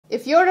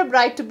If you're a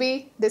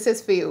bride-to-be, this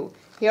is for you.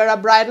 Here are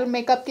bridal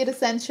makeup kit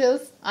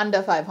essentials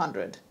under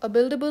 500. A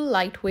buildable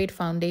lightweight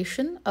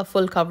foundation, a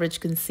full coverage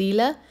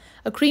concealer,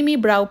 a creamy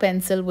brow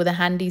pencil with a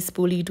handy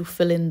spoolie to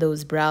fill in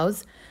those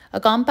brows,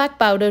 a compact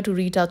powder to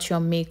retouch your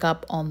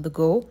makeup on the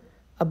go,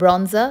 a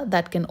bronzer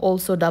that can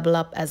also double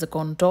up as a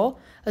contour,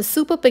 a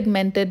super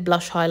pigmented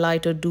blush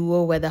highlighter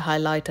duo where the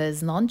highlighter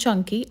is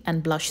non-chunky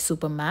and blush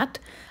super matte,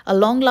 a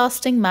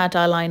long-lasting matte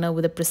eyeliner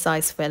with a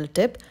precise felt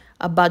tip,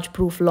 a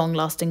budge-proof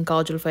long-lasting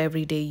kajal for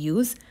everyday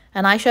use,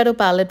 an eyeshadow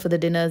palette for the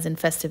dinners and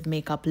festive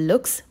makeup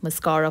looks,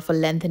 mascara for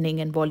lengthening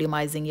and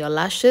volumizing your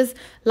lashes,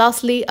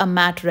 lastly a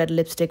matte red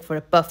lipstick for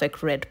a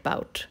perfect red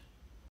pout.